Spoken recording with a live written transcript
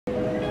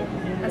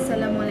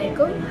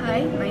Assalamualaikum.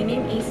 Hi, my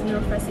name is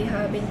Nur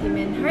Fasiha binti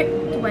Manhart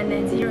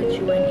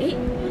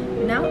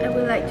 2190318. Now I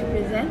would like to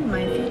present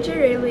my future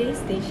railway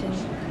station.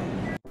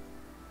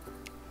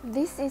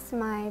 This is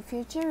my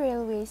future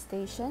railway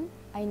station.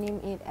 I name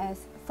it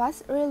as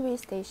Fast Railway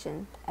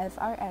Station,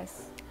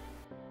 FRS.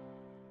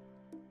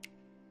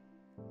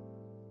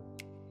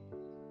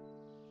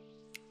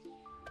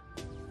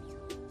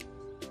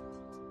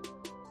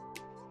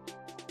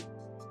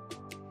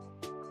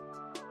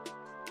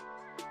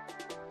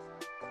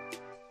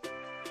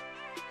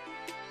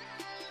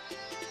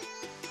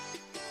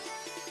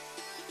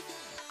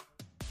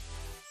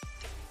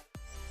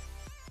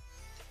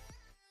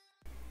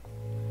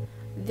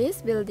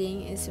 This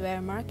building is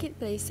where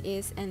marketplace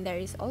is, and there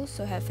is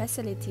also have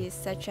facilities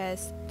such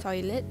as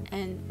toilet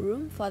and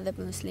room for the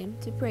Muslim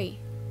to pray.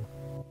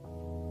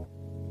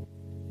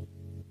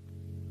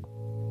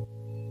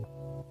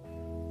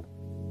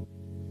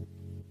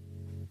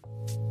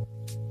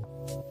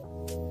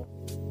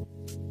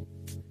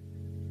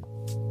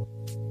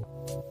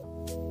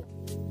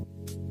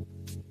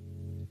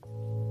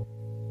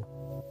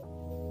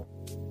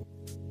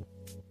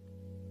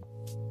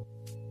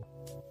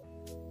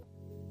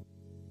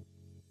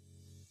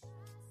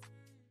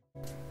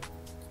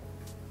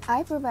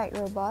 I provide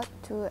robot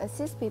to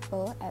assist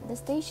people at the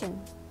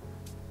station.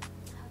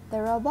 The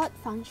robot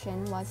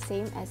function was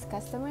same as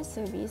customer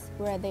service,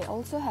 where they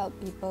also help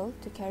people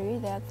to carry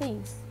their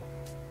things.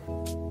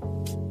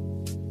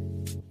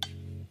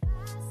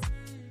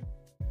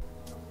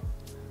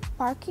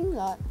 Parking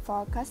lot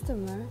for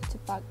customer to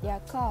park their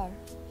car.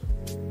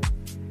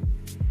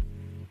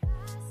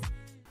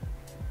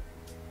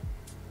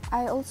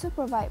 I also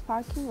provide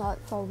parking lot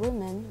for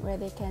women where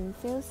they can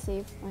feel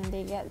safe when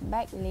they get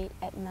back late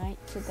at night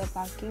to the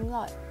parking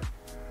lot.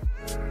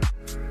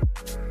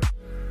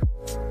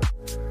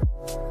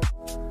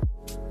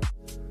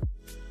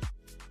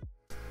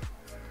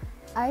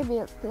 I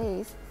built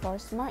place for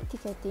smart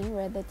ticketing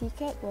where the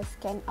ticket was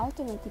scanned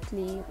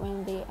automatically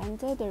when they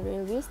enter the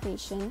railway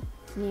station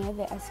near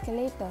the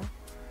escalator.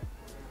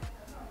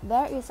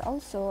 There is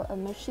also a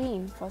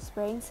machine for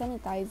spraying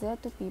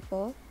sanitizer to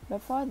people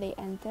before they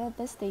enter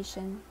the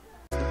station.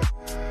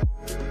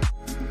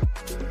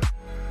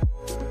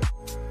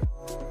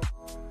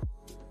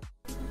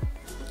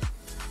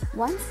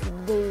 Once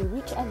they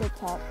reach at the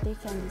top, they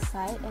can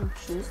decide and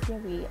choose their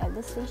way at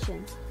the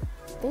station.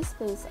 This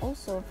place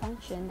also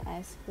functions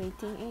as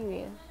waiting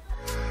area.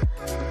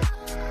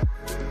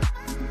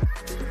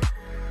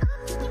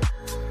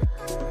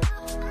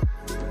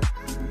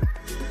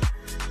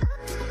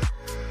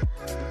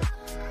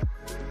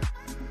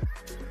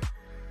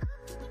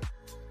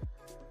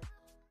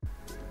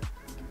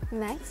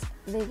 Next,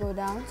 they go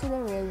down to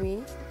the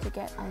railway to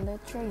get on the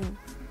train.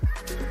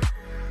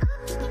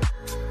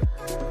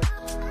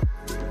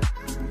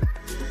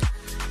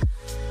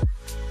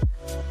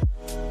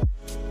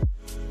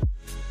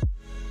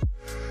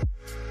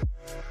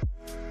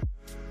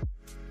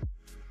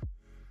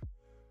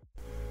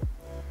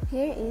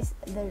 Here is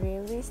the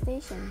railway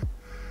station.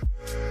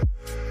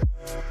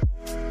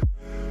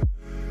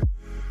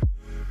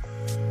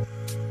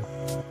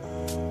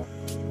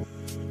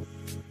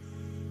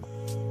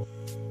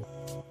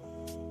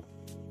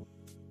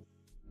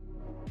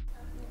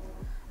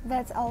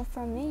 That's all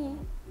from me.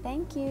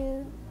 Thank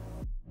you.